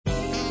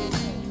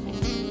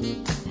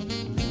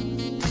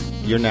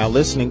You're now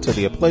listening to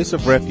the A Place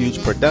of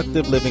Refuge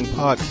Productive Living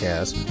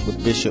podcast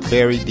with Bishop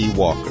Barry D.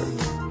 Walker.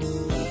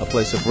 A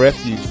Place of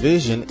Refuge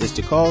vision is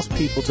to cause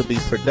people to be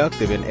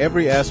productive in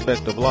every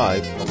aspect of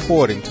life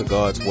according to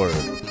God's Word.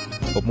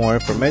 For more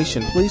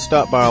information, please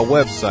stop by our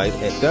website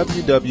at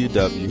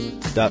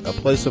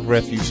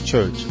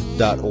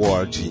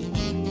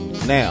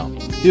www.aplaceofrefugechurch.org. Now,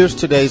 here's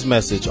today's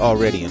message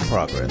already in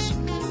progress.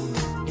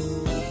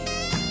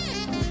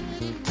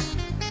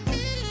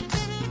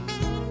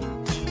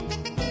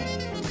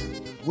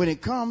 When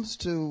it comes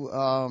to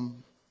a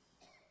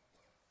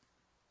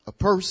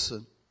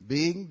person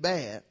being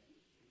bad,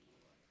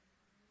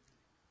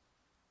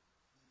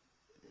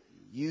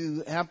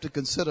 you have to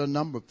consider a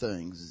number of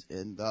things,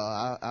 and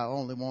I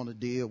only want to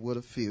deal with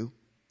a few.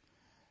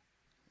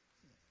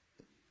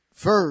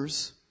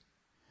 First,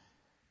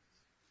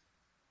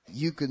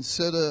 you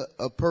consider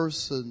a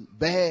person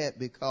bad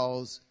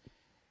because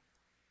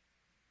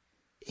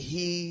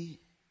he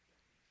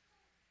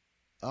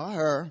or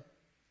her,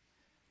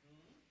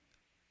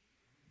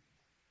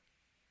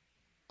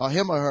 or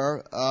him or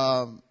her,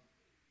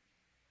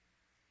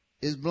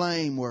 is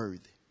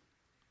blameworthy.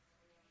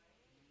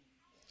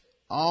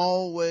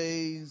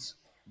 Always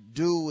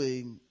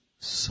doing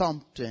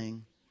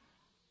something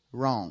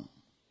wrong.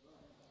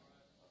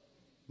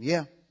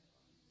 Yeah.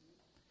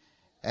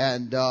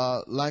 And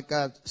like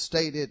I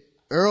stated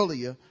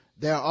earlier,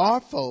 there are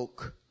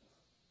folk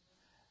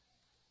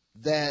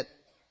that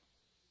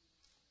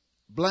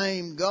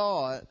blame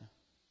God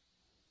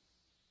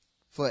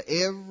for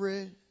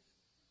every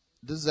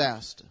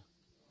disaster,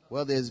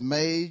 whether it's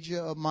major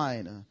or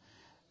minor.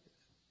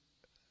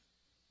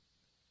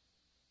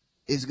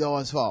 It's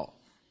God's fault.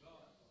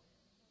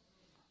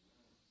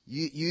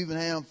 You even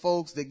have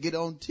folks that get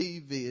on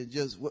TV and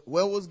just,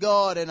 where was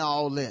God in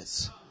all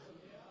this?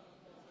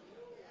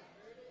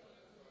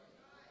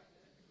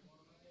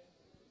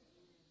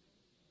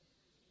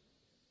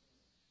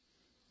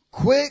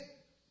 Quick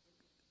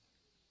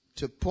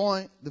to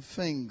point the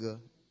finger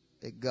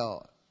at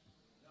God.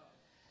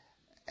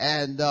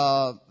 And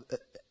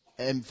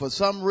for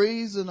some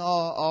reason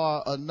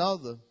or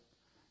another,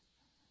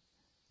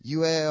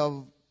 you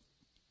have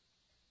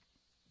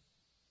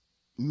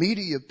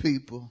media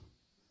people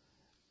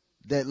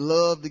that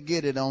love to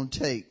get it on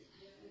tape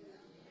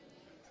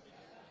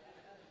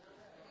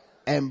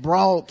and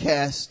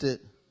broadcast it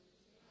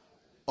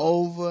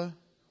over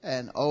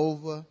and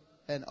over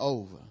and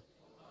over.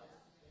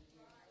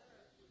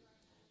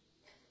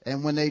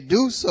 And when they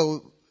do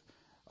so,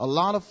 a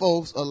lot of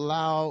folks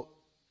allow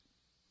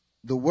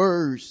the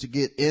words to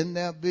get in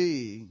their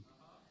being.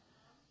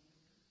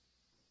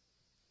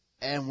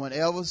 And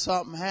whenever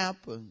something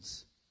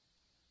happens,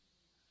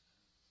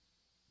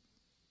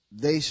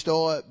 they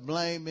start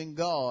blaming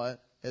God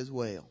as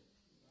well.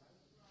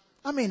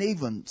 I mean,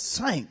 even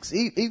saints,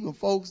 even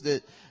folks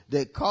that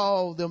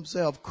call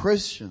themselves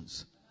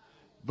Christians,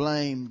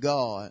 blame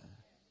God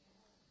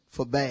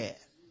for bad.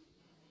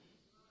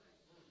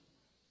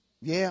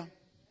 Yeah.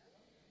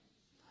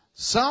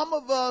 Some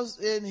of us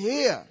in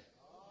here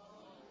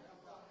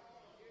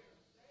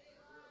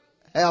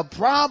have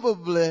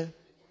probably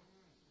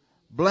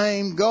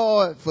blamed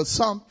God for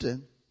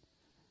something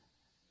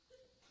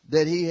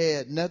that he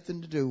had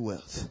nothing to do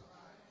with.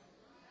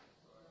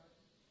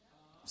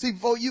 See,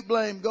 before you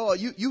blame God,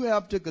 you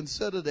have to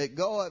consider that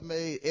God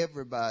made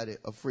everybody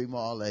a free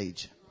moral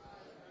agent.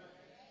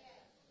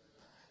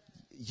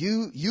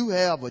 You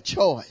have a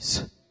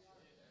choice.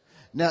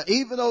 Now,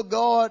 even though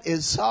God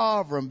is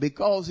sovereign,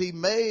 because he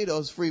made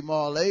us free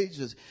moral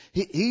agents,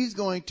 he's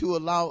going to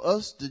allow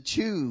us to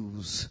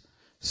choose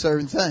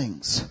certain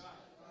things.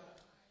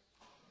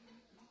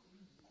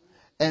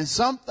 And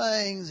some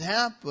things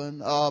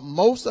happen,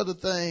 most of the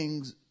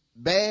things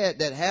bad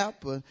that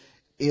happen,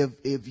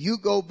 if you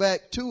go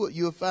back to it,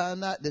 you'll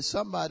find out that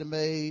somebody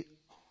made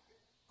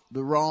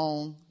the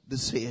wrong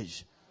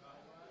decision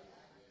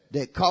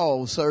that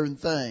caused certain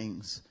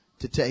things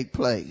to take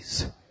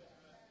place.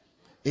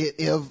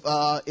 If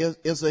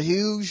it's a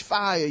huge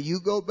fire,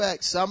 you go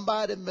back,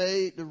 somebody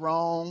made the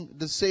wrong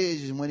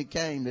decision when it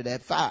came to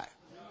that fire.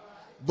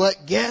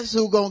 But guess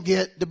who's going to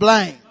get the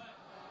blame?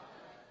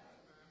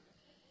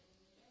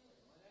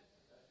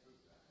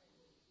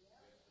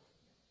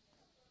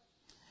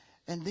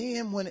 And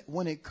then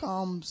when it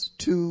comes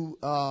to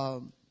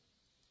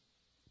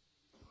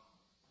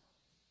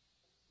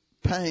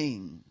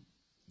pain,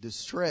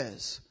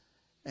 distress,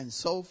 and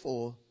so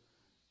forth,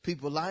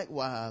 people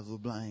likewise will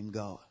blame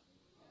God.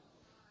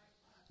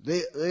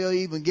 They'll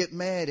even get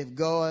mad if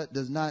God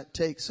does not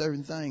take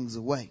certain things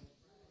away.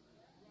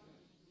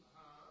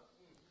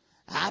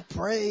 I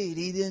prayed,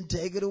 he didn't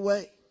take it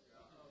away.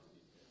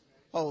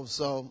 Oh,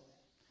 so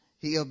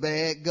he a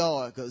bad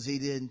God because he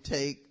didn't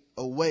take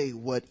away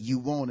what you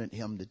wanted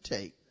him to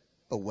take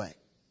away.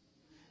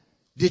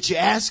 Did you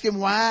ask him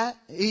why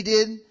he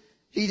didn't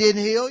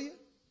heal you?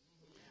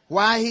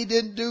 Why he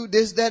didn't do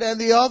this, that, and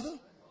the other?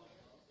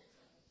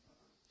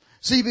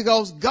 See,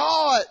 because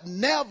God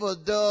never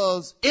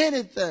does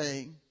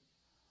anything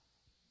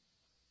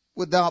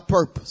without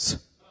purpose.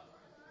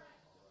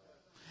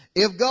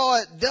 If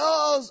God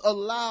does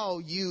allow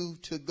you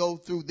to go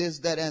through this,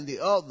 that, and the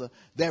other,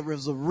 there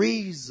is a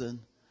reason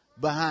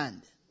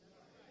behind it.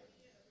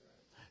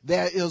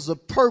 There is a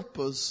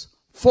purpose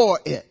for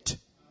it.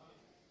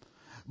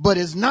 But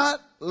it's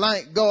not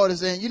like God is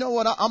saying, you know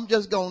what, I'm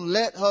just going to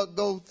let her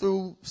go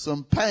through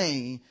some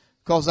pain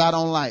because I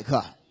don't like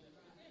her.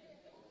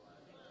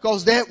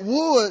 Because that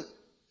would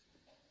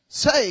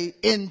say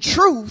in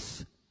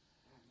truth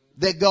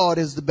that God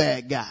is the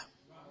bad guy.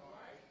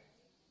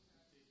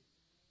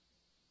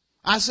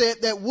 I said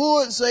that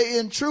would say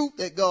in truth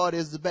that God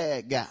is the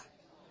bad guy.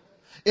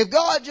 If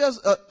God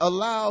just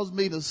allows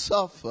me to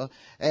suffer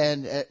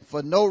and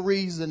for no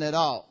reason at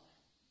all,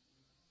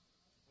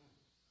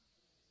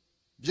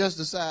 just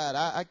decide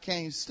I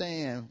can't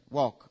stand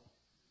Walker.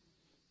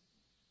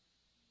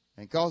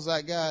 And because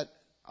I got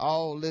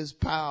all this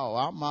power,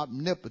 I'm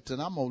omnipotent,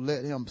 I'm going to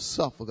let him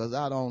suffer because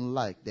I don't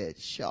like that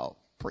Shaw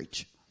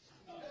preacher.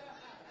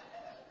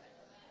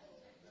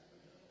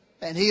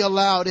 And he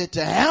allowed it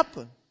to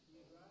happen.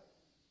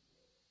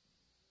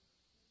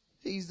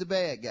 He's the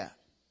bad guy.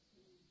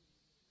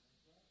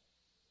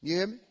 You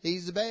hear me?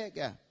 He's the bad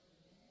guy.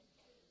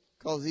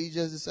 Because he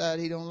just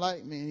decided he don't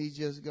like me and he's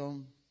just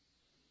going to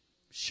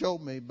show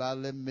me by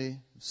letting me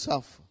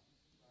suffer.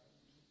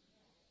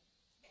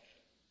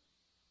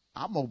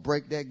 I'm going to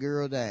break that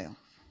girl down.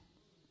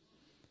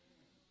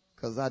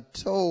 Because I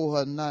told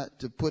her not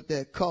to put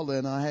that color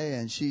in her hair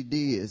and she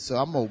did. So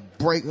I'm going to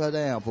break her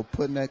down for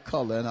putting that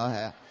color in her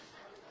hair.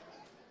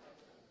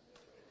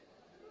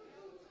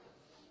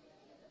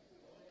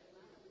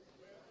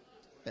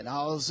 And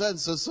all of a sudden,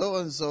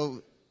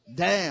 so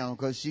down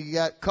because she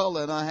got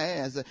color in her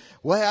hair. And said,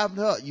 what happened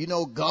to her? You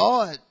know,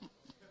 God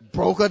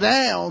broke her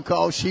down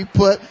because she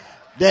put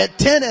that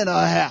tint in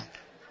her hair.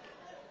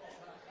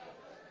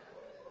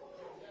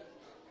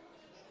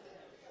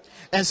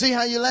 And see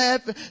how you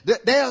laugh?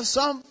 There are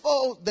some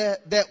folks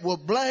that will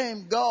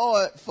blame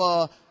God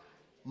for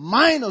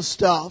minor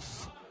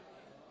stuff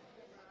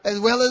as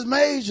well as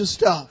major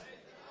stuff.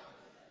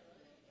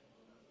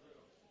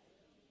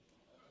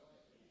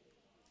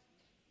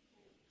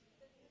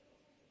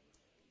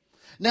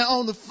 Now,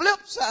 on the flip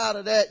side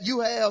of that,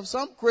 you have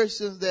some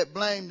Christians that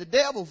blame the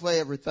devil for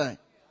everything.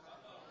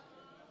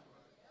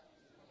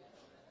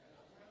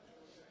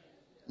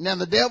 Now,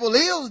 the devil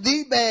is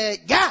the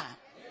bad guy.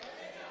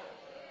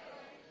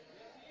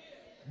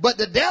 But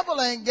the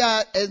devil ain't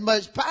got as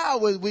much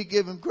power as we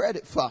give him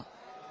credit for.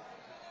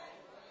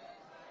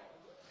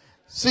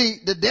 See,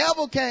 the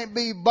devil can't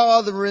be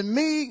bothering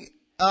me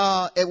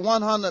at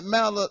 100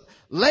 Mallard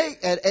Lake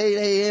at 8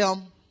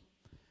 a.m.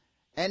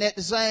 and at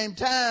the same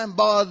time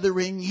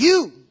bothering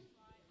you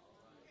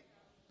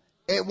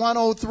at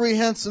 103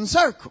 Henson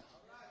Circle.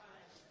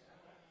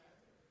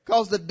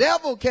 Because the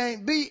devil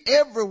can't be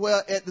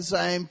everywhere at the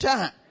same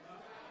time.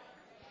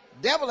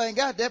 Devil ain't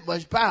got that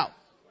much power.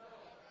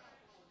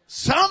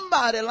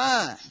 Somebody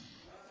lying.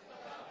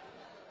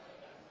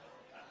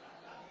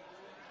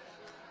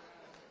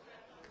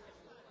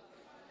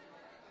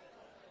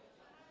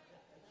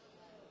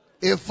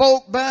 If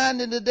folk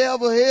binding the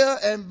devil here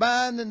and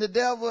binding the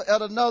devil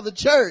at another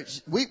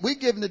church, we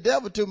giving the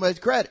devil too much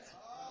credit.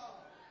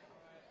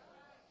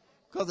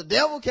 Because the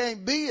devil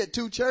can't be at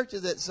two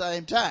churches at the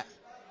same time.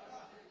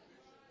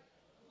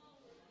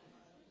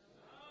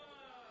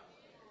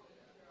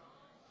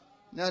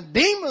 Now,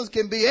 demons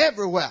can be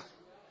everywhere.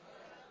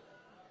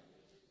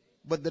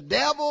 But the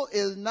devil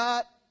is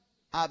not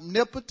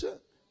omnipotent,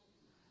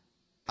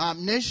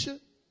 omniscient,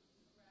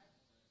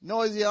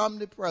 nor is he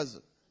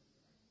omnipresent.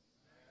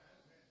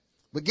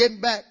 But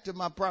getting back to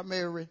my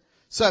primary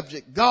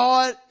subject,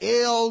 God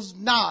is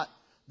not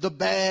the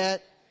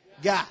bad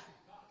guy.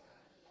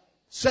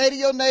 Say to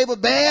your neighbor,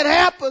 bad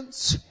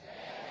happens.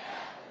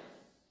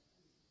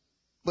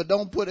 But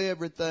don't put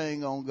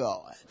everything on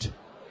God.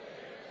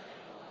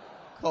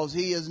 Because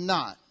he is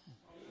not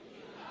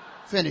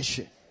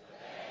finishing.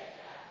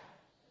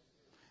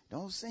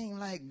 Don't seem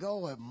like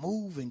God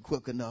moving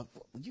quick enough.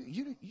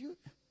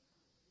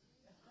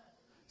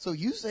 So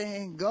you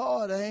saying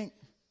God ain't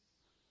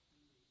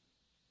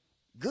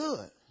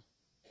good?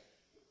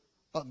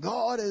 Or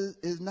God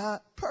is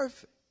not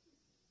perfect?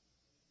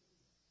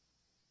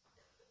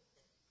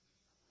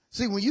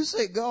 See, when you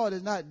say God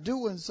is not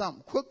doing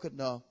something quick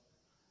enough,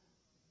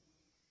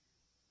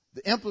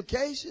 the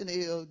implication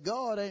is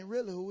God ain't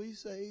really who he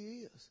say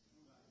he is.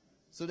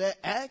 So that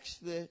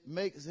actually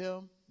makes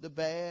him the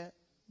bad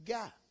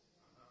guy.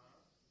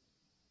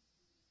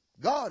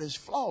 God is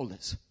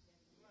flawless.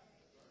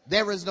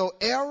 There is no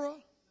error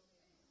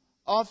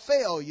or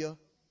failure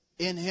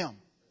in him.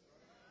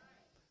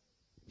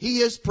 He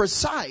is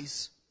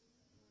precise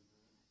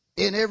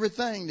in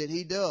everything that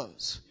he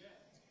does.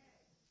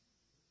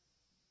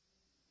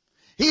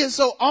 He is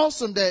so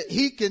awesome that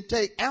he can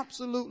take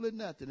absolutely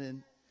nothing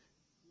and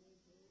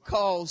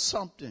cause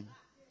something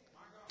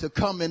to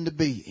come into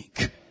being.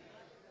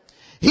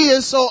 He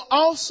is so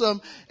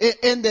awesome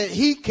in that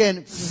he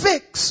can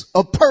fix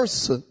a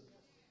person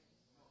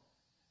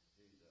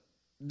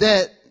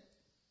that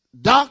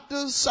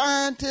doctors,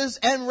 scientists,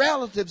 and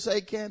relatives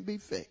say can't be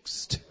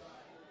fixed.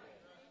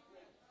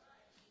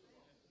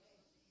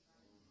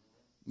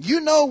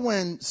 You know,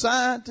 when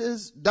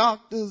scientists,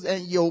 doctors,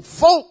 and your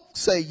folks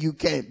say you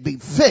can't be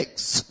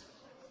fixed,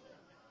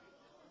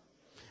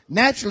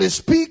 naturally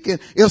speaking,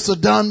 it's a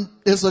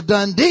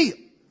done deal.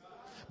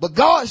 But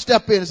God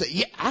stepped in and said,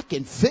 yeah, I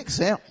can fix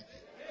him.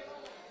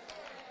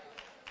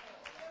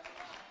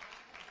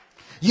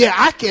 Yeah,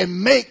 I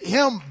can make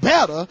him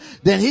better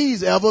than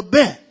he's ever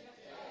been.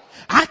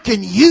 I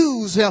can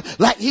use him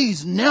like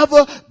he's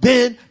never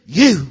been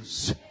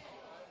used.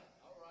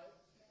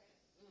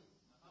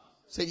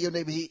 Say to your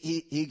neighbor,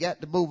 he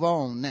got to move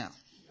on now.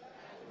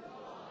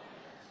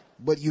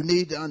 But you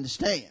need to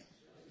understand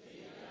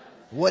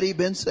what he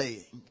been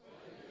saying.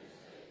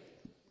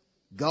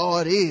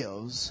 God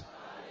is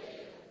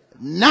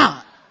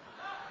not,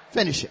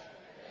 finish it.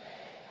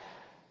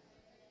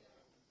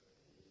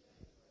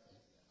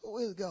 Who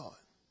is God?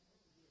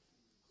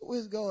 Who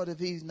is God if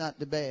he's not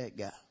the bad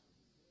guy?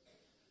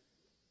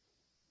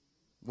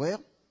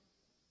 Well,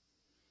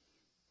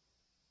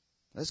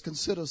 let's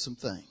consider some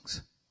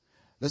things.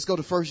 Let's go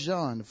to 1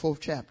 John, the 4th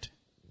chapter.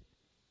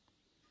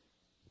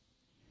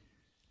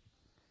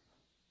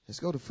 Let's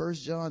go to 1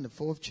 John, the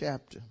 4th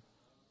chapter.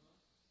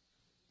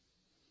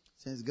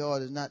 Since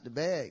God is not the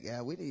bad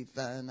guy, we need to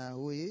find out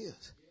who he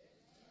is.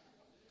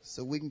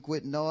 So we can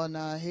quit gnawing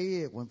our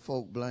head when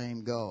folk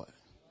blame God.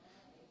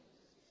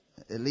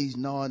 At least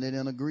gnawing it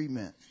in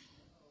agreement.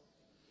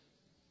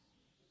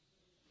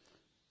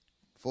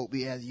 Folk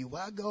be asking you,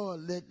 why God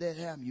let that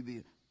happen? You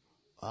be,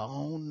 I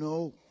don't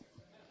know.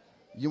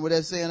 You know what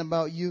that's saying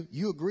about you?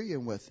 You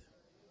agreeing with it.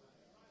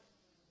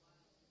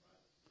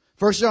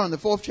 1 John, the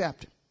 4th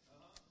chapter,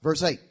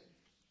 verse 8.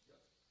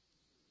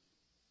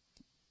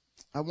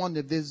 I wonder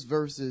if this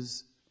verse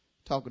is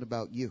talking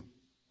about you.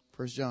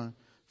 1 John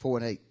 4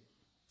 and 8.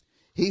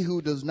 He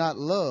who does not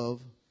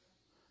love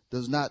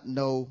does not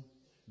know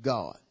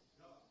God.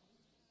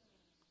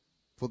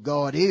 For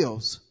God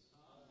is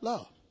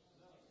love.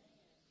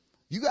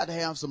 You got to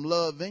have some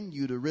love in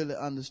you to really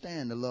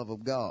understand the love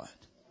of God.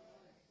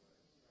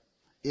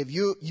 If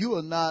you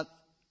are not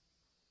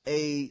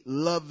a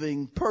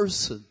loving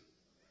person,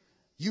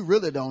 you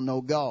really don't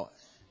know God.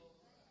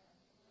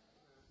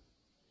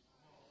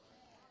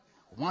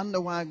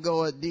 Wonder why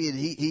God did.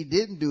 He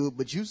didn't do it,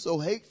 but you so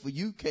hateful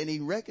you can't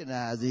even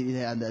recognize it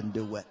had nothing to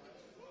do with it.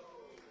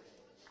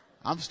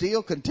 I'm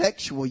still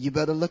contextual. You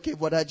better look at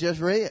what I just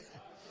read.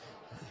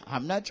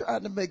 I'm not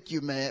trying to make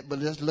you mad, but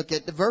let's look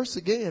at the verse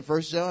again.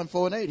 1 John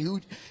 4 and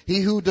 8.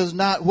 He who does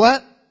not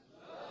what?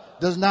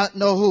 Does not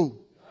know who?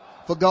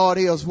 For God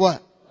is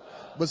what?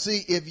 But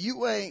see, if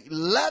you ain't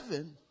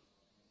loving,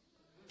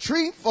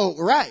 treat folk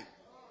right,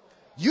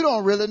 you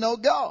don't really know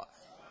God.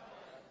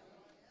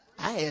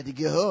 I had to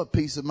give her a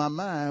piece of my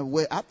mind.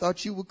 Well, I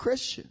thought you were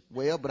Christian.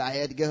 Well, but I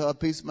had to give her a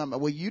piece of my mind.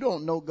 Well, you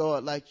don't know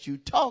God like you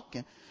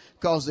talking.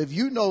 Because if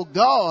you know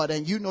God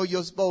and you know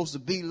you're supposed to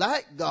be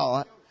like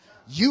God,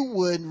 you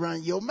wouldn't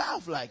run your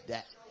mouth like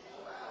that.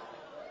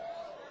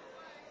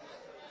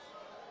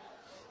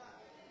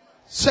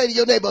 Say to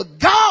your neighbor,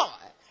 God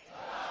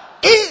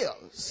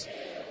is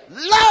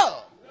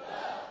love.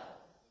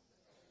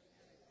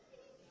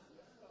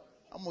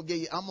 I'm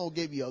gonna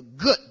give you a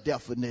good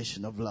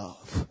definition of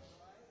love.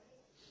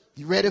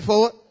 You ready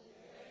for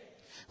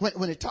it?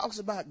 When it talks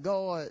about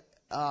God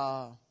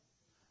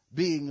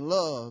being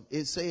love,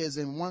 it says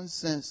in one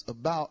sense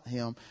about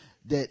him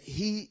that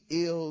he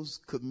is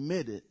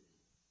committed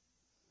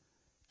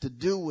to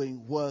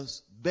doing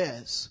what's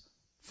best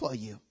for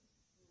you.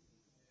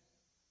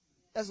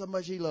 That's how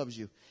much he loves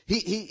you. He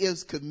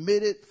is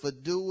committed for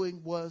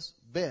doing what's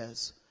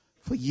best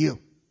for you.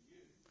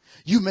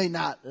 You may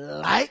not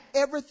like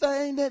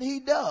everything that he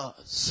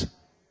does,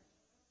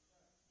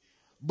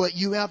 but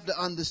you have to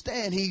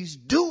understand he's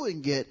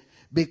doing it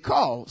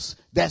because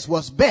that's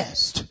what's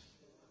best.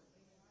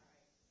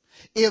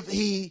 If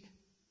he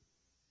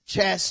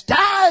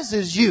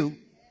chastises you,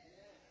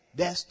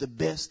 that's the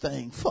best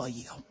thing for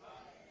you.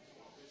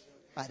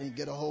 I didn't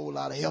get a whole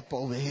lot of help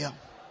over here.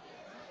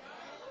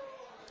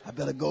 I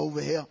better go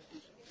over here.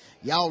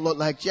 Y'all look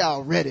like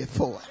y'all ready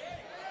for it.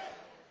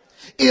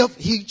 If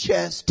he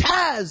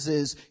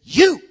chastises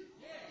you,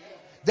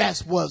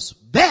 that's what's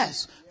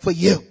best for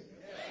you.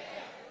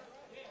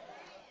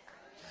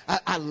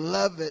 I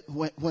love it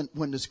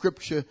when the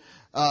scripture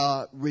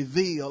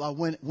revealed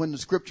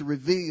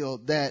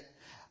that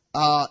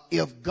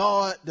if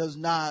God does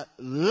not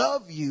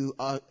love you,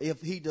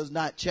 if he does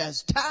not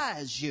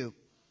chastise you,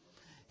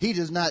 he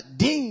does not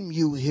deem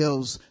you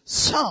his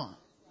son.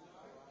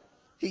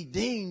 He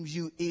deems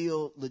you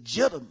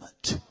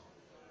illegitimate.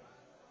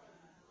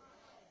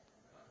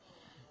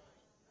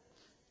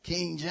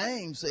 King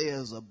James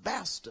says a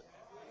bastard.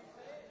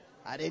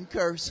 I didn't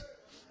curse.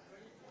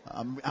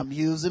 I'm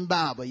using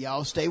Bible.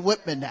 Y'all stay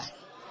with me now.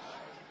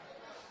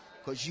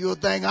 Because you'll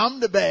think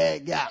I'm the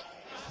bad guy.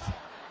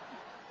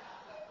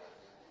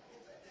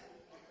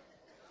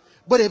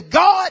 But if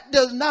God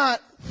does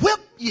not whip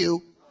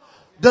you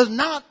does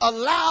not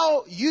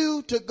allow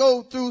you to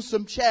go through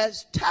some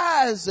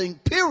chastising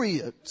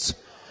periods,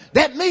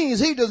 that means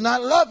he does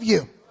not love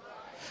you.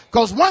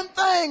 Because one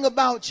thing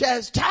about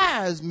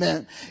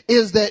chastisement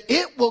is that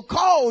it will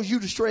cause you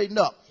to straighten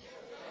up.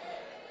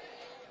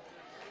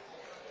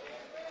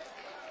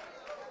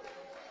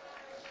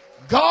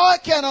 God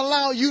can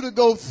allow you to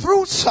go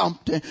through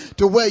something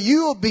to where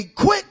you'll be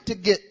quick to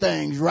get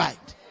things right.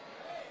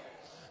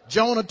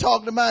 Jonah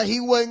talked about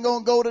he wasn't going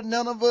to go to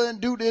Nineveh and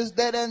do this,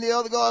 that, and the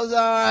other. God said,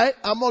 all right,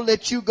 I'm going to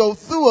let you go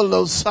through a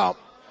little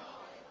something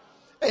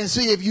and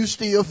see if you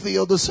still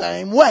feel the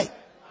same way.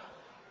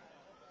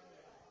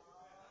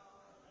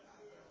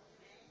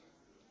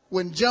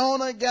 When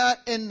Jonah got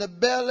in the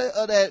belly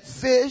of that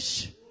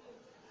fish,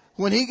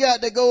 when he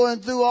got to going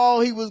through all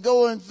he was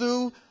going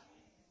through,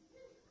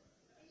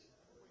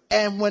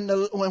 and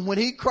when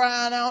he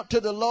cried out to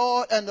the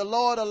Lord and the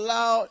Lord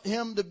allowed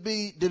him to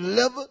be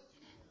delivered,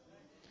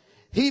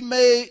 he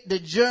made the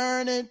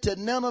journey to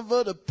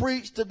Nineveh to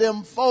preach to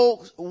them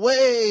folks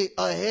way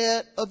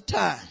ahead of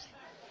time.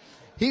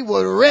 He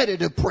was ready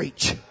to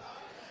preach.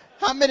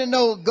 How many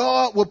know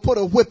God will put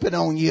a whipping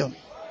on you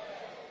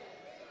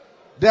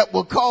that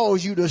will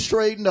cause you to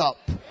straighten up?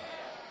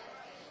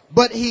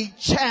 But he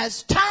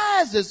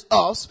chastises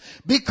us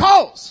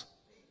because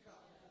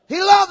he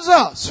loves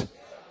us.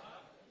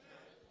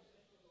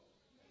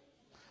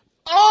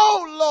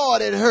 Oh,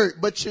 Lord, it hurt,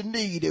 but you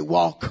need it.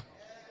 Walk.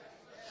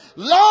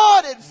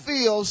 Lord, it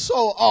feels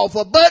so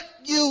awful, but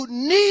you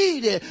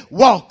need it.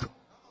 Walk.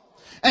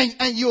 And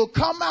you'll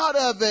come out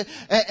of it.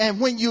 And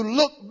when you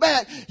look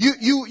back,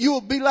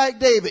 you'll be like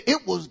David.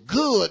 It was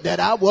good that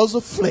I was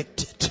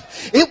afflicted.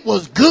 It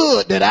was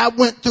good that I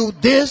went through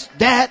this,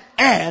 that,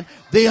 and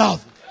the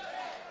other.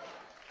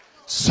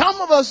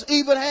 Some of us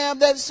even have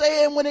that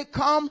saying when it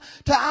comes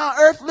to our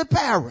earthly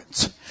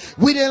parents.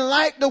 We didn't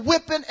like the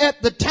whipping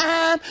at the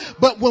time,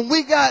 but when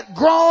we got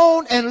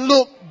grown and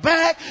looked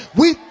back,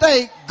 we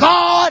thank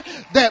God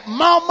that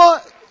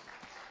mama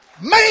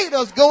made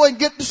us go and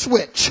get the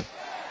switch.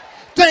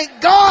 Thank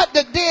God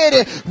that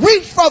daddy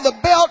reached for the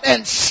belt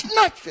and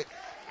snatched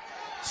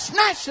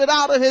it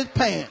out of his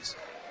pants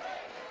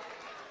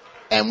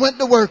and went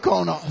to work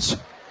on us.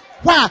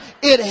 Why?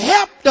 It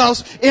helped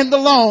us in the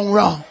long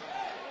run.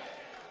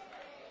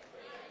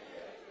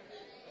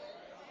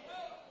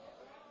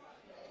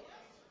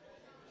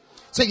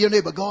 Say your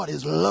neighbor, God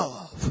is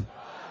love.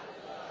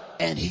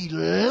 And he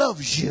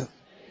loves you.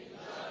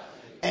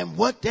 And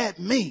what that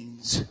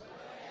means,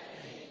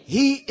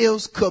 he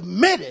is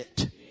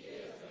committed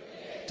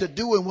to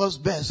doing what's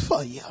best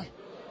for you.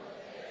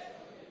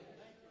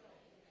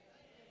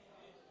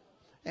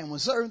 And when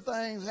certain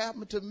things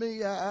happen to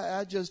me,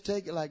 I just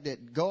take it like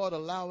that. God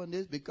allowing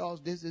this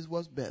because this is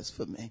what's best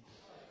for me.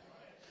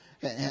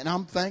 And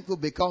I'm thankful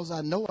because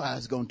I know how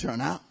it's going to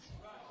turn out.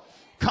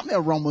 Come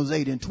here, Romans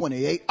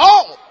 8:28.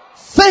 All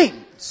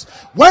things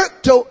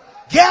work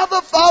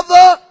together for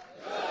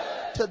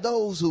to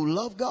those who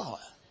love God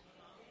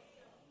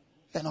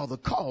and are the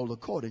called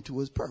according to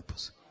his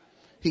purpose.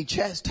 He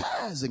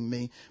chastising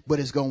me, but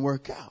it's going to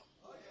work out.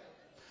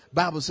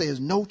 Bible says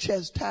no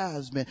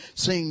chastisement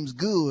seems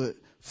good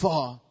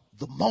for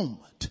the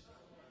moment.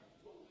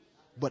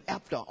 But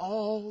after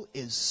all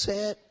is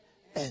said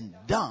and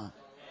done,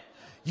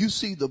 you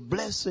see the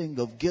blessing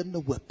of getting a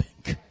whipping.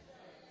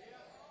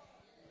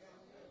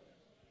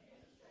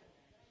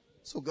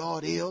 So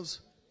God is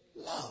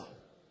love.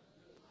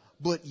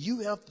 But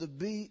you have to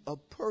be a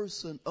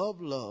person of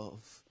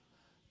love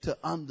to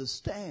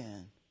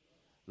understand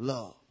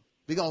love.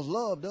 Because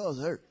love does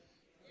hurt.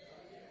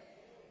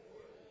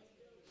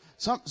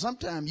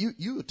 Sometimes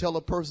you tell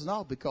a person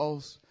off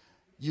because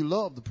you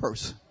love the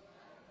person.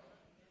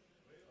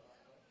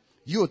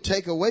 You'll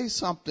take away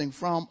something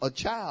from a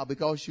child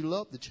because you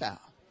love the child.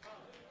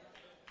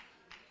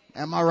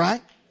 Am I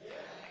right?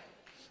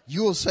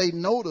 You'll say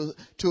no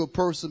to a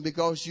person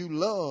because you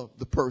love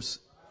the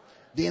person.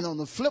 Then on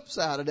the flip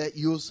side of that,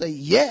 you'll say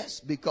yes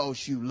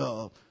because you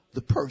love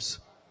the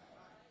person.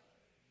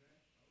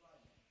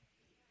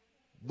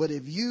 But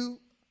if you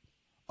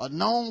are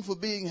known for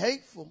being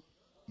hateful,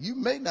 you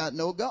may not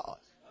know God.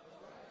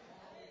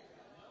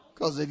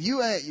 Because if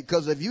you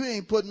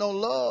ain't put no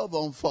love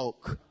on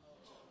folk,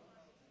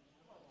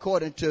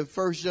 according to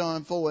 1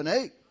 John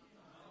 4:8,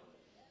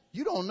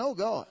 you don't know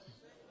God.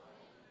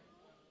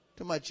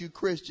 Talking about you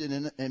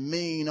Christian and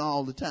mean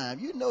all the time.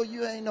 You know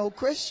you ain't no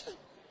Christian.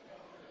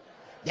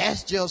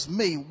 That's just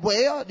me.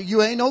 Well,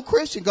 you ain't no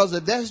Christian, because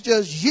if that's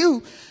just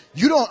you,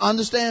 you don't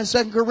understand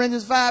 2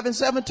 Corinthians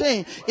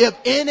 5:17. If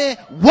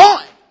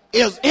anyone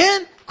is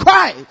in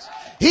Christ,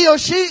 he or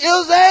she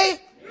is a...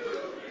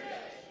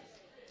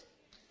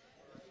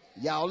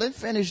 Y'all didn't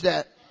finish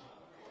that.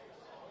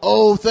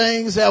 Old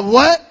things have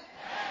what?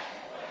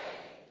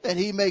 And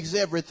he makes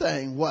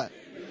everything what?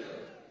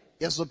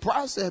 It's a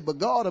process, but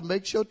God will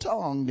make your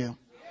tongue them.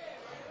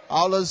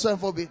 All of a sudden,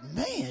 folks be,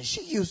 man,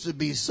 she used to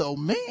be so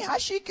mean. How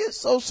she get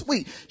so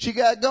sweet? She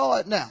got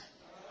God now.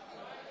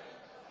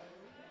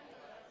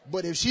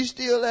 But if she's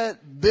still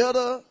that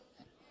bitter,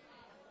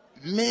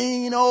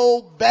 mean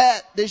old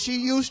bat that she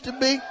used to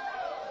be?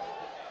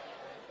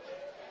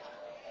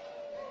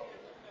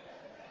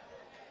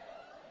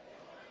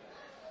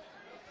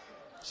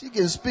 She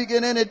can speak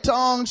in any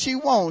tongue she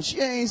wants. She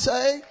ain't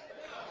saved.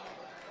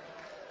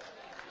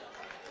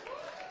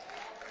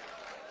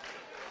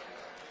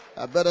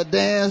 I better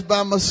dance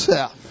by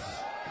myself.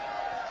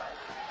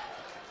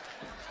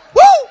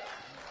 Woo!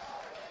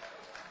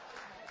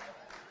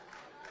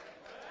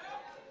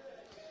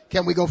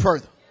 Can we go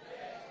further?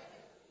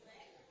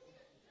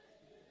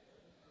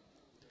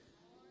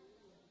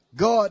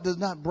 God does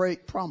not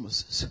break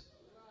promises.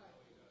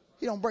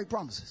 He don't break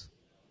promises.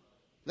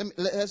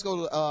 Let's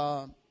go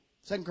to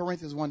 2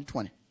 Corinthians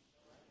 1:20.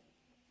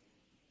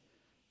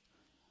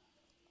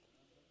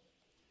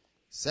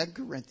 2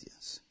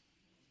 Corinthians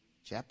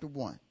chapter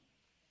 1,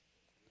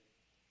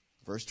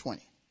 verse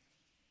 20.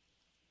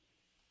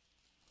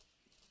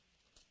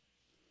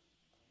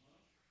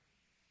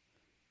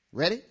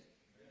 Ready?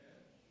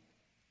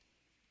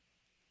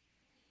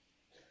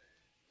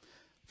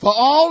 For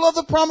all of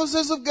the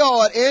promises of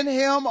God in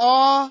him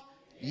are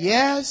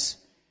yes,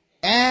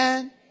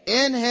 and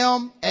in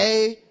him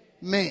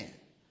amen.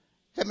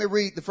 Let me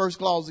read the first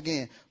clause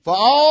again. For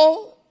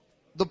all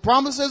the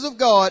promises of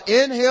God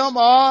in him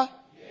are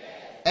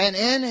yes, and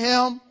in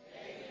him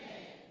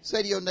amen.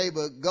 Say to your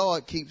neighbor,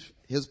 God keeps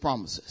his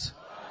promises.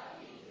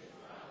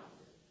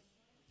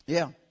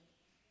 Yeah.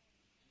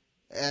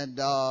 And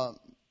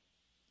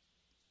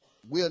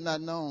we are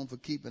not known for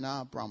keeping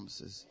our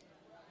promises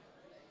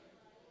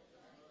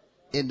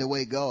in the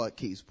way God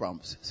keeps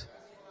promises.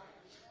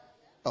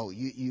 Oh,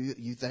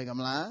 you think I'm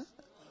lying?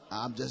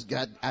 I'm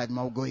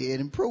gonna go ahead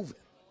and prove it.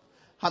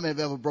 How many have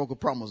ever broke a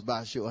promise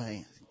by a show of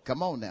hands?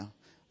 Come on now.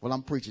 Well,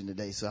 I'm preaching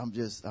today, so I'm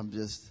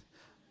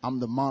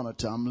the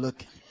monitor. I'm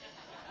looking.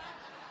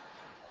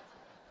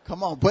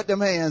 Come on, put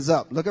them hands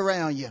up. Look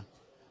around you.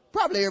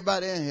 Probably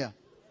everybody in here,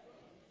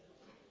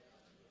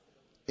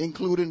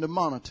 including the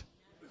monitor.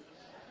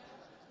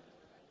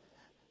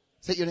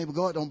 Say to your neighbor,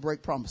 God don't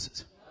break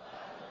promises.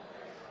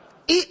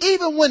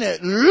 Even when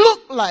it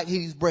looked like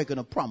he's breaking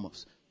a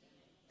promise,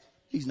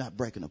 he's not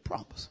breaking a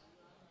promise.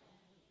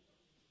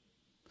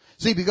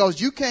 See, because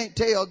you can't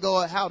tell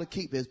God how to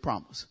keep his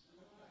promise.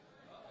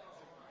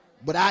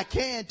 But I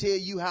can tell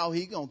you how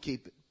he gonna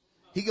keep it.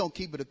 He gonna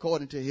keep it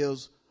according to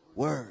his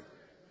word.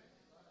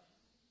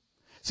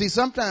 See,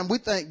 sometimes we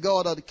think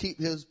God ought to keep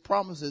his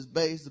promises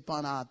based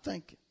upon our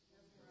thinking.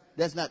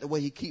 That's not the way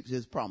he keeps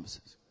his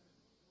promises.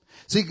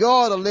 See,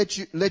 God will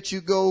let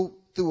you go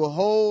through a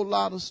whole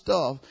lot of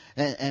stuff,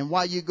 and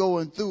while you're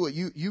going through it,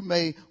 you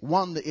may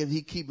wonder if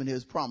he keeping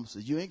his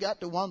promises. You ain't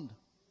got to wonder.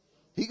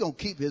 He gonna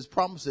keep his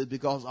promises,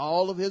 because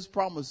all of his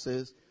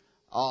promises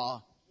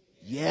are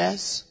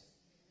yes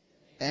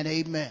and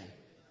amen.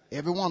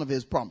 Every one of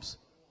his promises.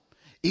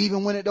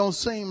 Even when it don't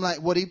seem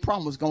like what he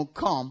promised gonna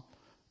come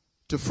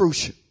to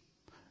fruition.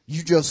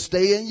 You just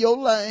stay in your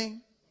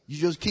lane. You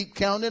just keep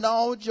counting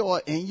all joy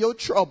in your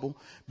trouble,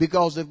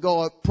 because if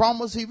God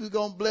promised he was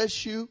gonna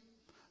bless you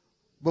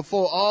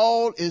before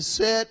all is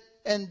said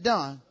and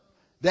done,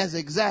 that's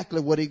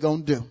exactly what he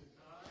gonna do.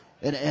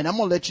 And I'm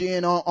going to let you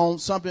in on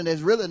something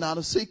that's really not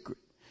a secret.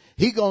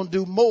 He going to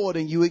do more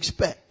than you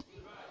expect.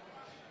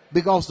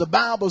 Because the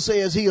Bible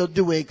says he'll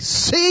do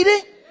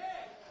exceeding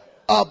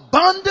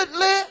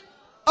abundantly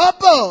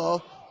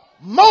above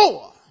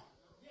more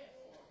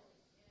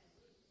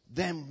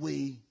than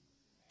we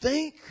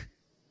think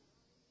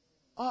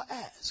or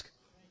ask.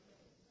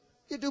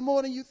 He'll do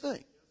more than you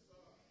think.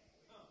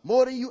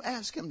 More than you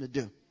ask him to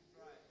do.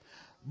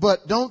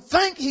 But don't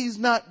think he's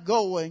not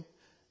going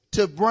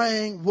to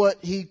bring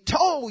what he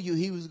told you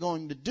he was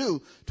going to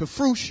do to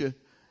fruition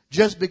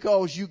just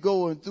because you're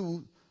going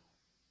through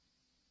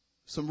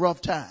some rough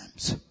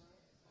times.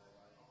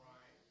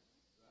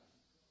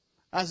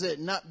 I said,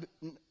 not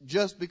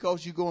just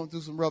because you're going through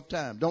some rough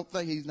times. Don't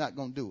think he's not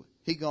going to do it.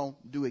 He's going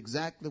to do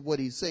exactly what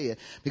he said.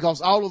 Because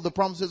all of the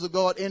promises of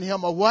God in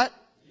him are what?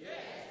 Yes.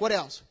 What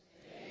else?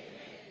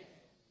 Amen.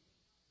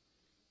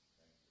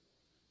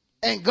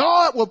 And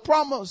God will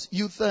promise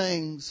you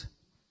things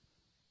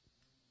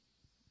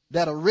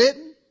that are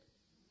written,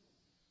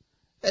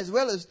 as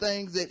well as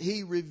things that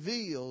he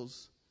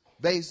reveals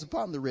based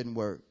upon the written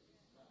word.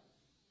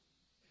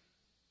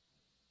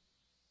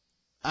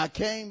 I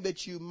came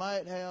that you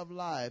might have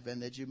life,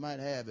 and that you might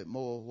have it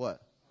more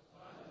what?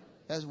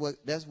 That's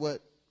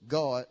what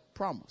God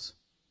promised.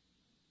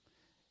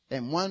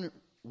 And one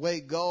way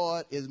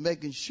God is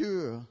making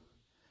sure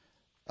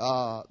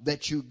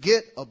that you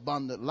get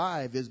abundant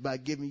life is by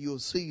giving you a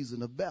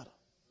season of better.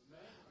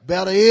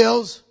 Better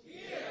is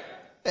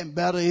and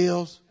better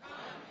is.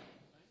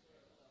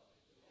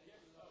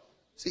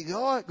 See,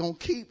 God gonna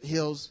keep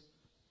his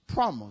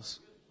promise,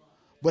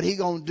 but he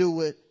gonna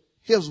do it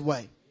his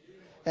way.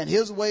 And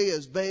his way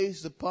is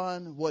based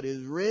upon what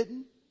is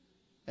written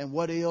and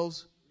what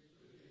is.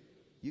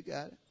 You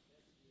got it.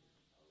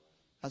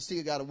 I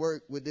still got to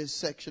work with this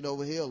section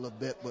over here a little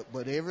bit,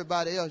 but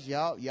everybody else,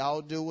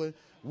 y'all doing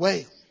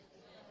well.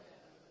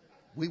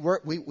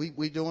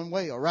 We doing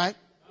well, right?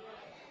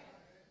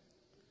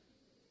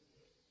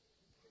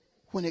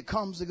 when it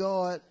comes to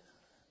God,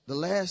 the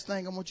last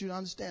thing I want you to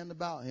understand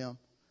about him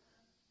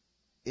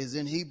is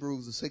in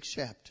Hebrews, the 6th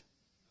chapter.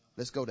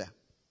 Let's go there.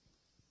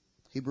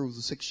 Hebrews,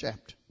 the 6th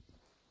chapter.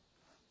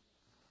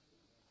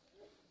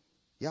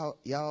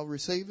 Y'all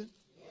receiving?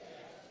 Yes.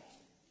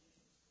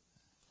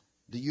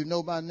 Do you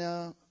know by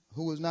now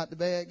who is not the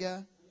bad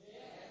guy? Yes.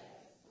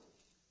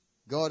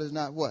 God is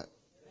not what?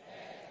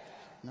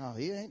 No,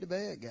 he ain't the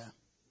bad guy.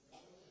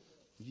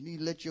 You need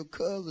to let your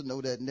cousin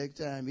know that next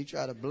time he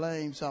try to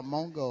blame something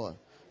on God.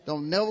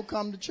 Don't never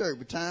come to church. By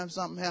the time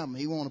something happens,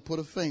 he want to put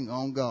a finger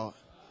on God.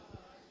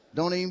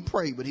 Don't even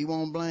pray, but he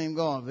won't blame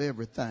God for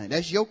everything.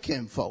 That's your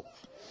kinfolk.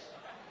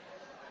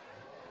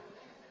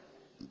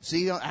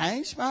 See, I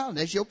ain't smiling.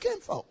 That's your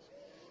kinfolk.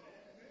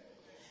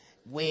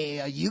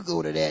 Well, you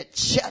go to that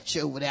church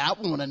over there. I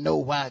want to know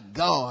why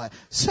God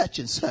such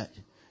and such.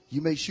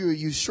 You make sure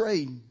you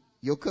straighten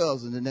your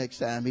cousin the next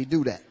time he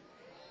do that.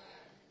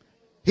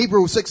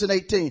 Hebrews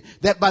 6:18.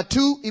 That by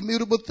two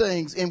immutable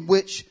things in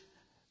which,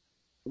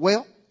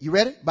 well, you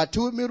ready? By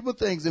two immutable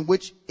things in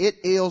which it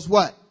is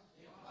what?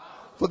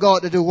 For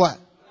God to do what?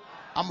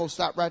 I'm going to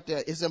stop right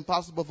there. It's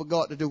impossible for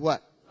God to do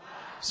what?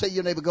 Say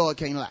your neighbor, God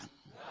can't lie.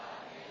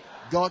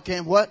 God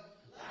can't what?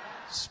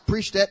 Lie.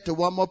 Preach that to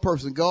one more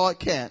person. God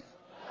can't.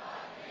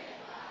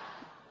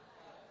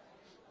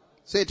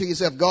 Say it to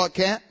yourself. God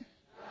can't.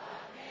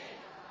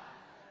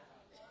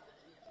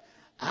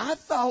 I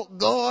thought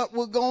God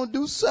was going to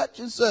do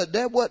such and such.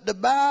 That's what the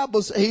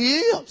Bible says. He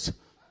is.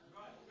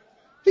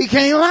 He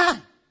can't lie.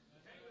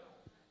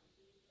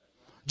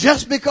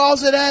 Just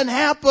because it hasn't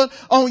happened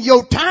on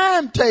your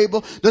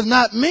timetable does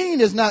not mean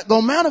it's not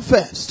going to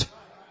manifest.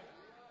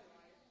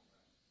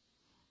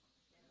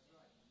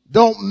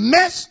 Don't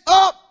mess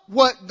up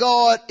what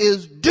God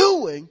is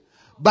doing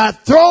by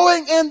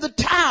throwing in the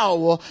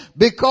towel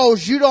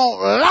because you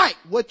don't like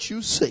what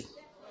you see.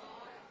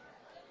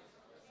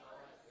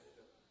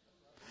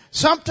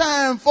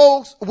 Sometimes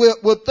folks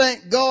will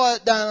think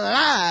God done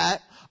lied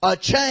or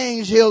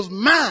changed his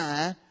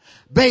mind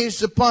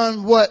based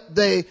upon what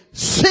they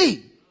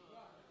see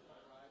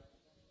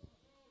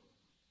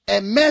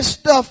and mess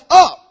stuff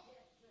up.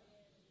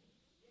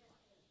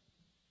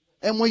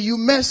 And when you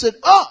mess it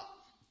up,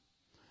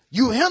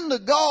 you hinder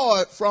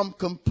God from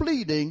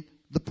completing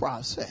the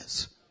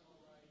process.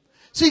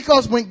 See,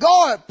 because when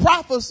God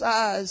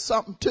prophesies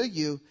something to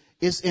you,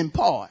 it's in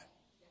part.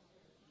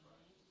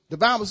 The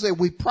Bible says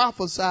we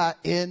prophesy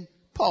in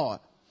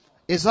part.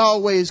 It's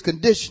always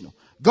conditional.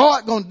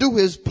 God gonna do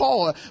his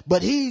part,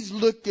 but he's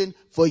looking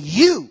for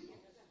you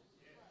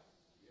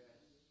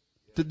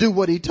to do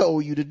what he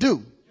told you to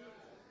do.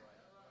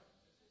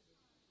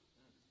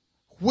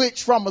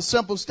 Which from a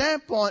simple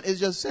standpoint is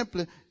just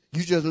simply,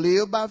 you just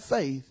live by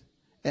faith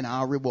and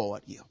I'll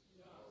reward you.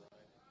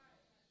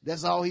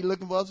 That's all he's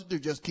looking for us to do.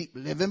 Just keep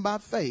living by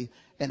faith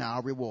and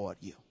I'll reward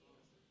you.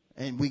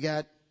 And we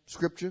got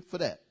scripture for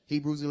that.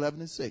 Hebrews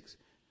 11:6.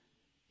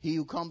 He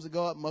who comes to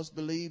God must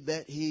believe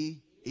that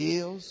he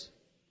is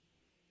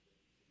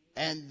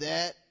and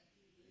that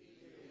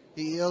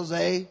he is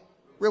a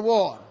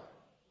rewarder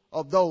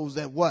of those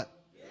that what?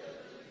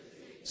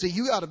 See,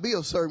 you got to be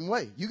a certain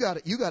way. You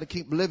got to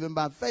keep living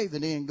by faith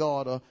and then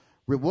God will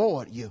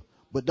reward you.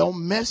 But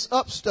don't mess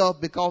up stuff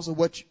because of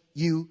what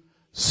you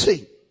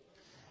see.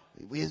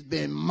 It's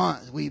been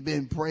months. We've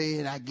been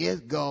praying. I guess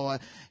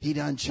God, he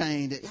done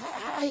changed it.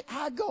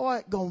 How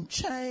God gonna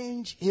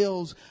change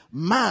his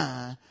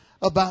mind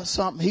about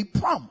something he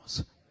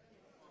promised?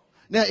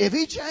 Now, if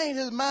he changed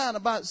his mind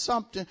about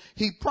something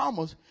he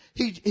promised,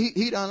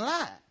 he done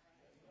lied.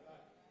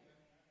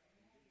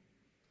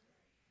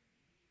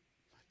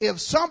 If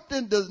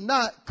something does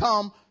not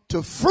come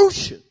to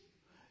fruition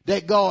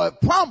that God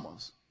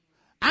promised,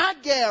 I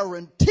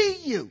guarantee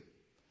you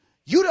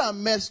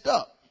done messed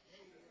up.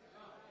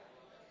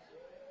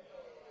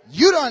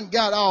 You done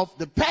got off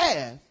the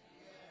path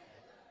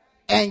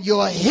and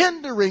you're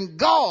hindering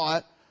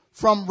God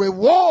from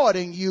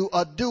rewarding you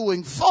or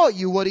doing for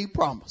you what he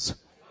promised.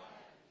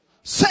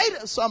 Say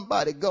to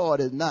somebody, God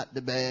is not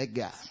the bad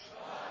guy.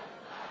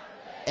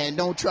 And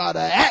don't try to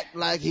act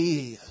like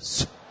he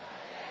is.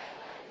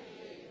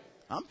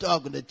 I'm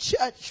talking to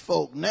church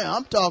folk now.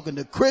 I'm talking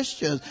to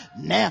Christians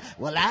now.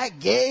 Well, I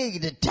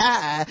gave the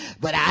tithe,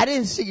 but I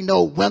didn't see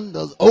no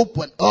windows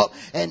open up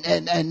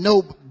and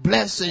no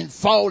blessing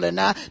falling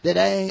out that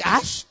I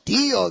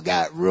still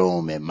got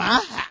room in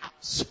my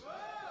house.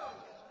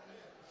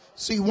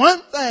 See,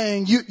 one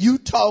thing, you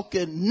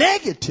talking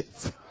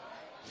negative.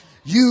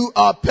 You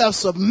are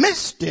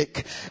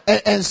pessimistic.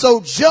 And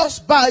so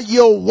just by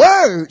your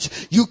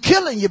words, you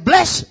killing your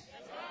blessing.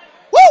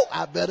 Woo!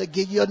 I better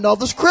give you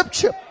another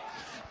scripture.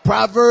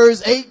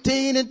 Proverbs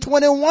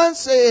 18:21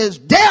 says,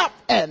 death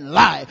and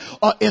life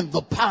are in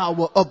the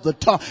power of the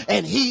tongue,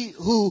 and he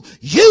who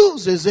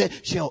uses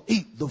it shall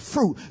eat the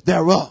fruit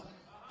thereof.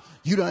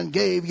 You done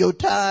gave your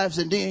tithes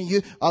and then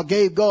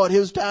gave God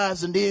his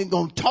tithes and then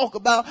gonna talk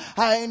about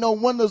how ain't no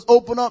windows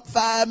open up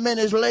 5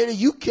 minutes later,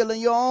 you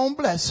killing your own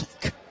blessing.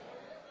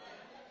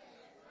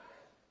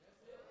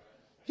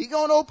 He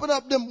gonna open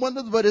up them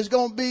windows, but it's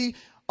gonna be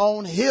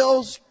on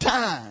his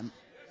time.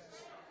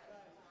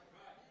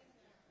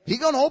 He's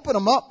going to open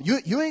them up.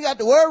 You ain't got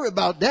to worry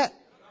about that.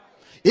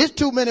 It's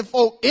too many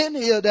folk in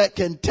here that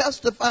can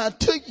testify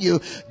to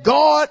you.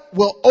 God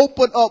will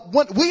open up.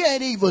 We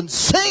ain't even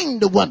seen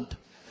the wonder,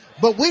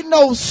 but we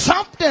know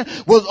something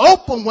was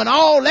open when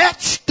all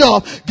that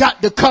stuff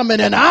got to come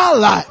in our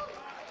life.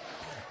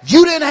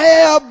 You didn't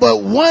have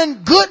but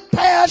one good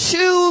pair of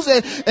shoes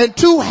and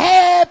two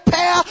bad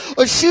pair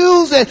of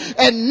shoes,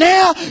 and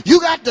now you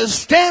got to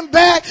stand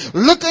back,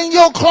 look in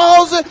your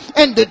closet,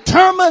 and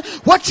determine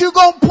what you're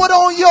going to put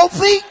on your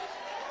feet.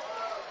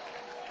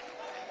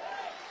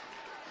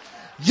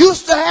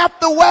 Used to have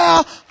to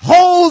wear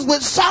holes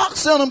with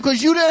socks in them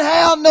because you didn't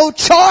have no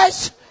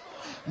choice.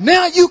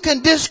 Now you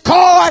can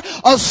discard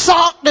a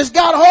sock that's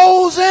got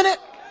holes in it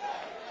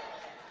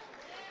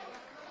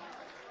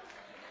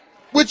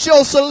with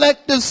your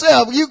selective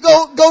self. You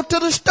go to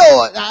the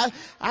store.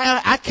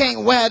 I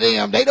can't wear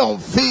them. They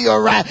don't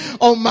feel right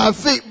on my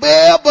feet.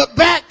 Well, but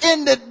back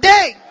in the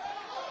day,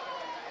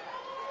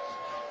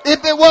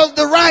 if it was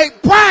the right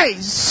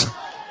price,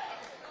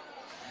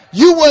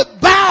 you would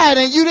buy it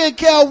and you didn't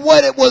care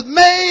what it was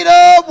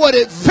made of, what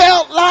it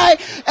felt like,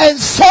 and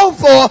so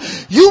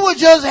forth. You were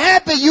just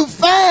happy you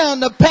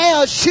found a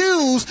pair of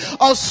shoes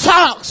or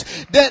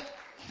socks that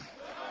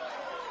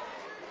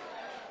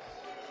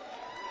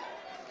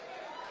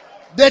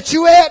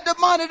you had the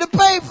money to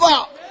pay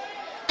for.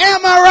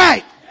 Am I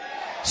right?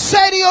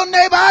 Say to your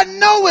neighbor, I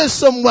know it's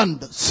some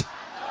wonders.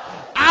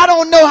 I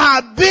don't know how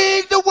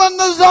big the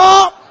wonders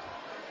are.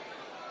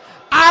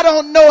 I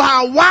don't know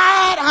how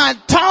wide, how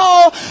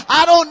tall.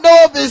 I don't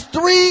know if it's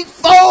 3,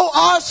 4,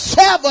 or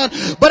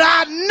 7. But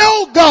I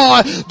know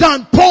God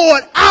done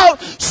poured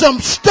out some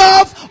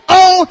stuff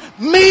on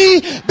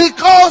me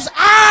because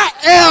I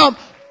am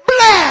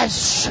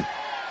blessed.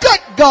 Good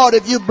God,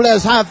 if you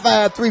bless, high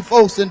five 3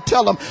 folks and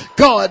tell them,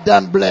 God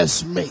done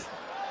bless me.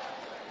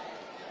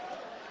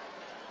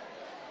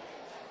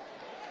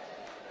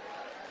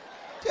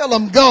 Tell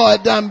them,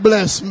 God done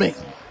bless me.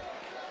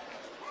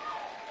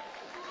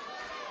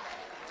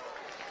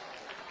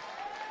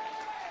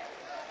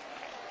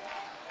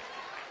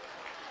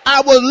 I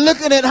was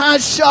looking at how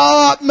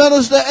sharp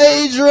Minister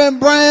Adrian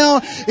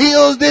Brown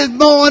is this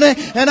morning,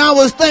 and I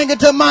was thinking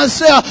to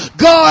myself,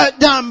 God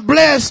done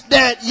blessed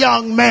that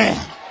young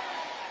man.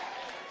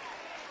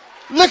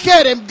 Look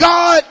at him.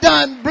 God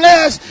done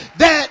blessed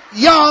that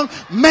young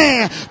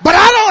man. But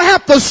I don't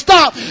have to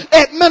stop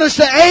at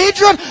Minister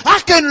Adrian. I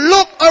can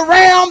look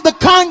around the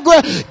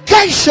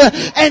congregation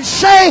and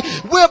say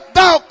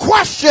without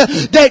question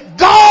that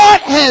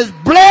God has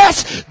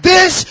blessed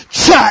this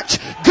church.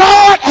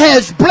 God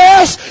has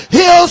blessed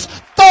his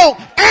folk.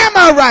 Am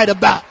I right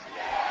about it?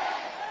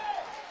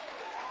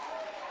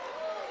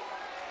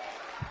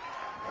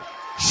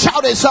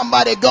 Shout at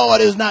somebody, God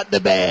is not the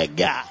bad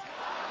guy.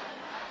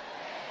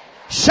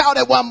 Shout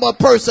at one more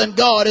person,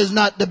 God is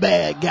not the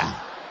bad guy.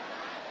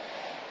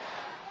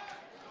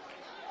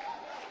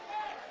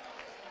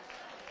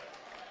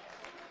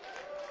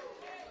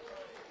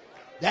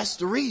 That's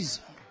the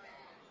reason.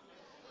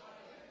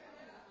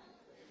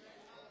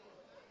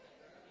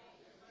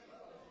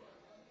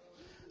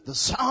 The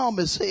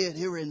psalmist said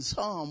here in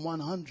Psalm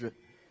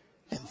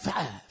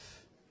 105.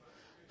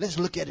 Let's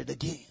look at it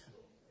again.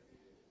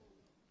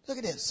 Look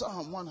at that,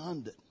 Psalm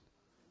 100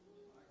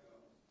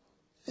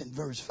 and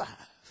verse 5.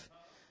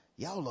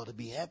 Y'all ought to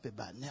be happy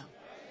by now.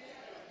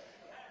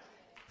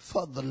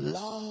 For the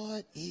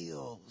Lord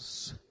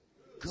is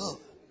good.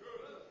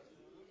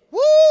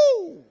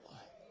 Woo!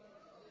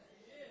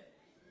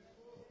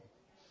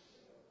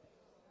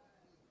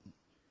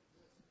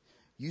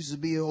 Used to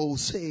be an old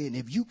saying,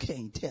 if you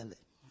can't tell it,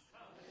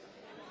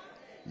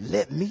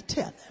 let me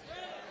tell it.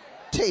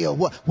 Tell you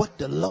what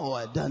the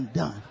Lord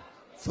done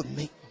for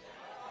me.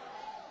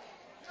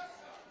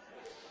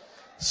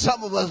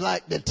 Some of us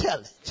like to tell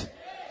it.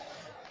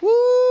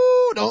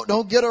 Woo!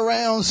 Don't get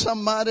around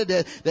somebody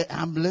that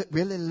I'm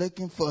really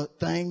looking for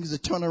things to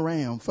turn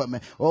around for me.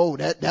 Oh,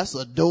 that's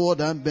a door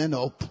done been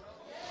open.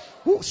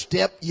 Woo!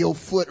 Step your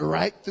foot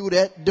right through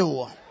that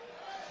door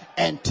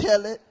and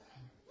tell it.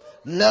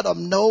 Let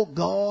them know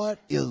God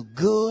is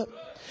good.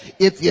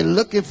 If you're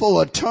looking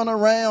for a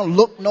turnaround,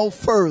 look no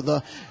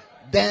further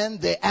than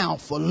the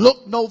Alpha.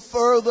 Look no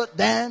further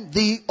than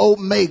the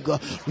Omega.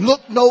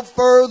 Look no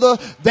further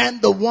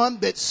than the one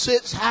that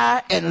sits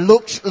high and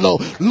looks low.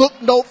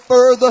 Look no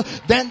further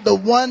than the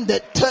one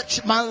that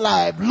touched my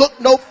life.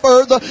 Look no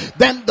further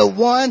than the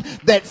one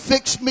that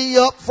fixed me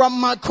up from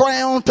my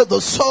crown to the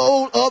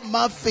sole of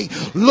my feet.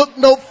 Look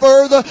no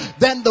further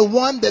than the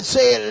one that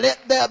said,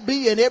 let there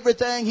be, and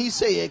everything he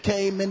said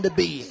came into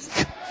being.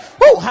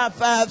 Woo, high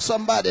five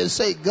somebody and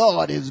say,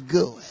 God is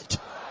good.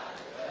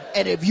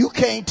 And if you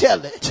can't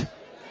tell it,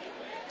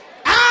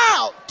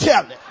 I'll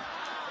tell it.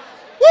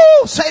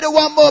 Woo! Say to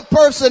one more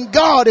person,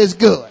 God is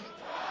good.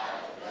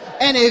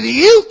 And if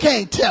you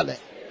can't tell it,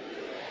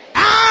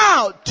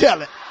 I'll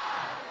tell it.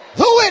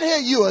 Who in here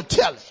you will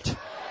tell it?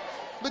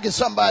 Look at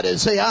somebody and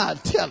say, I'll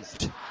tell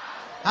it.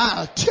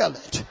 I'll tell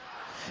it.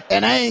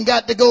 And I ain't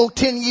got to go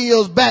 10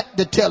 years back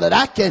to tell it.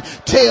 I can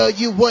tell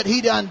you what he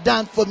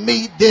done for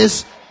me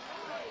this.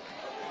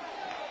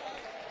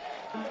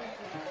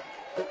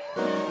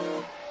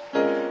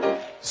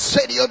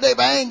 Say to your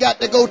neighbor, I ain't got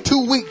to go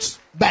 2 weeks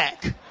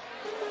back.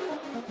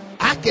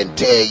 I can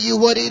tell you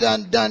what he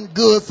done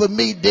good for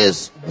me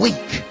this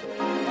week.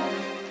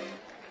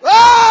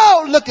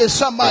 Oh, look at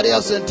somebody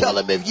else and tell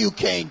them, if you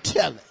can't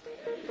tell it,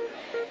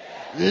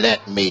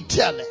 let me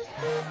tell it.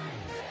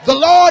 The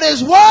Lord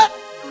is what?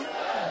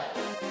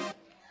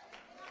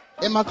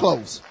 In my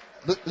close.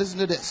 Listen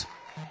to this.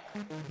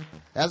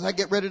 As I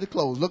get ready to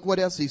close, look what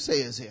else he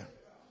says here.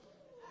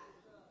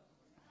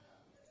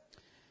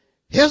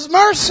 His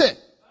mercy.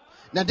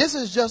 Now this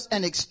is just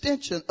an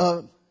extension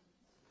of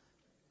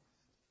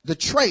the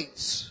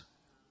traits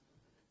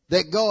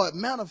that God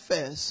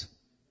manifests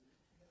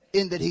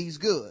in that he's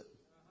good.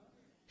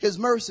 His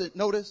mercy,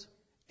 notice,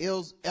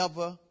 is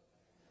everlasting.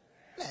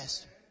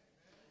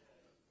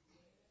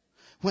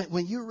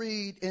 When you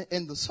read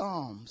in the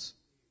Psalms,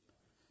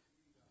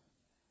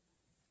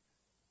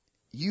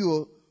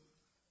 you'll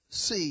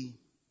see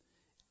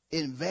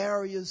in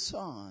various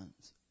Psalms,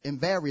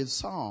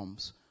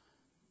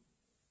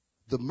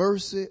 the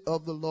mercy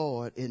of the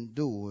Lord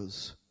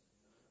endures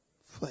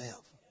forever.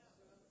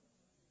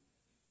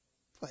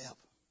 Forever.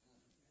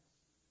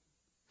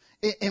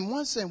 In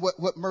one sense,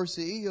 what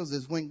mercy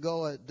is when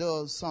God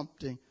does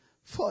something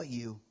for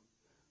you,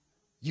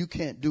 you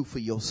can't do for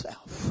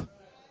yourself.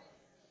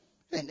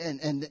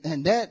 And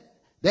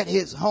that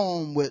hits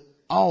home with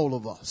all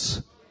of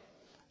us.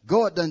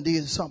 God done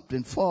did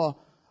something for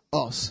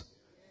us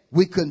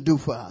we couldn't do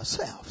for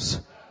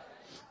ourselves.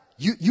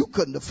 You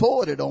couldn't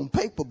afford it on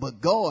paper, but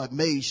God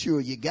made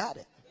sure you got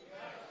it.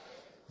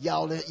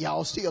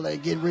 Y'all still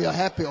ain't getting real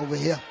happy over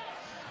here.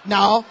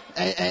 Now,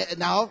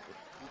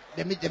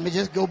 let me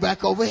just go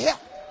back over here.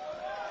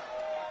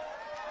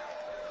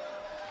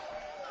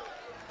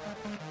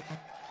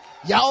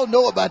 Y'all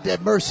know about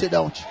that mercy,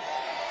 don't you?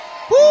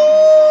 Woo!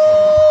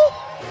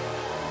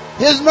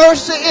 His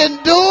mercy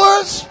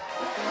endures.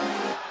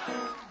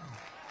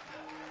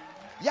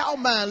 Y'all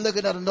mind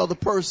looking at another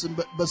person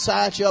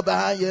beside you,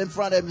 behind you, in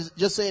front of him,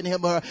 just saying to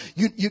him or her,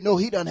 you know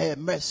he done had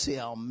mercy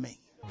on me.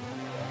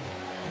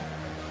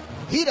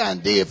 He done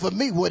did for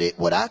me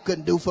what I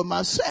couldn't do for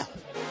myself.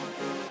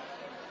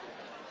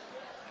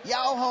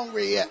 Y'all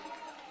hungry yet?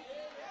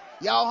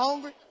 Y'all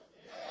hungry?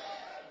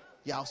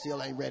 Y'all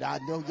still ain't ready. I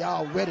know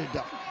y'all ready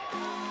though.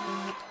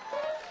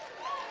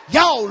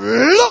 Y'all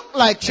look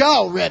like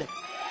y'all ready.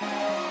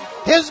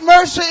 His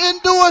mercy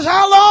endures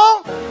how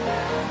long?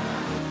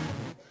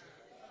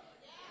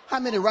 How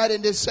many right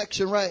in this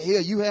section right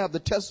here, you have the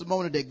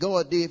testimony that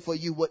God did for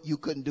you what you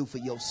couldn't do for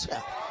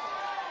yourself?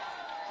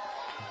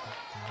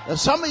 Now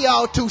some of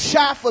y'all too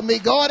shy for me.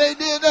 God ain't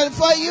did nothing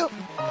for you.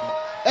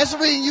 That's the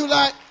reason you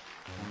like,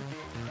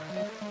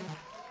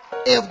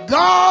 if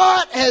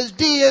God has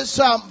did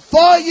something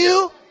for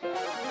you,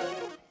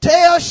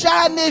 tell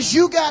shyness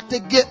you got to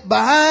get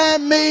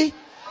behind me,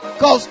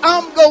 because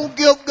I'm going to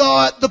give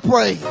God the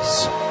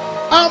praise.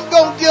 I'm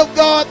going to give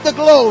God the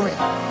glory.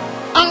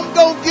 I'm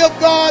going to give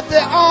God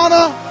the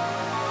honor,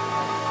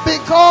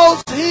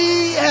 because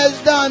he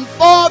has done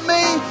for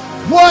me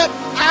what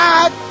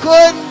I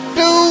couldn't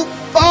do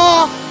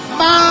for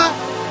my.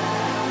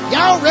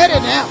 Y'all ready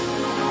now?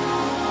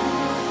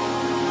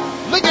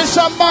 Look at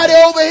somebody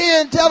over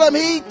here and tell him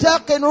he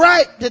tucking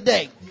right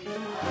today.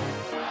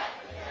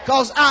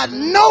 Because I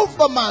know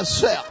for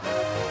myself,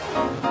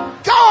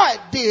 God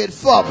did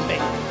for me.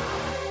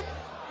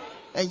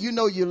 And you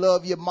know you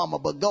love your mama,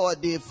 but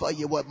God did for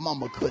you what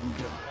mama couldn't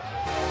do.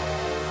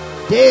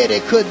 Daddy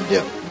couldn't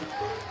do.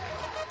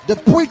 The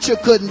preacher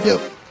couldn't do.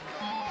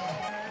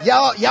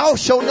 Y'all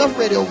sure enough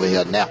ready over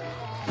here now.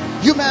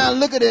 You man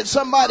looking at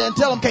somebody and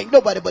tell them can't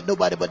nobody but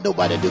nobody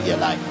do your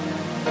life.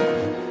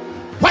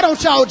 Why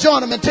don't y'all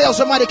join them and tell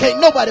somebody can't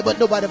nobody but.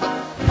 Come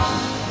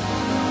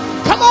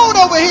on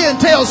over here and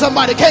tell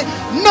somebody can't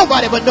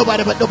nobody but.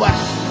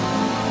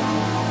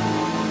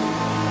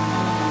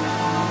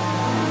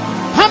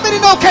 How many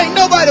know can't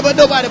nobody but?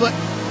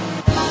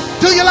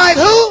 Do you like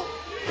who?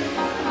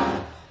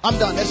 I'm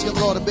done. Let's give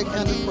the Lord a big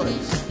hand of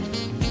praise.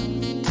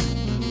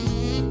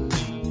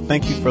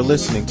 Thank you for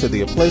listening to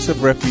the A Place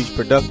of Refuge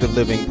Productive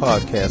Living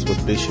podcast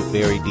with Bishop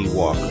Barry D.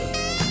 Walker.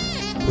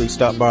 Please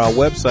stop by our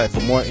website for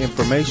more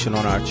information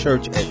on our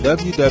church at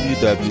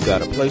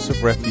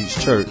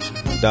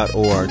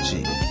www.aplaceofrefugechurch.org.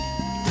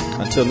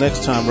 Until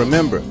next time,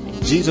 remember,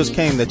 Jesus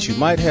came that you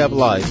might have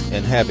life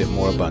and have it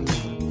more abundantly.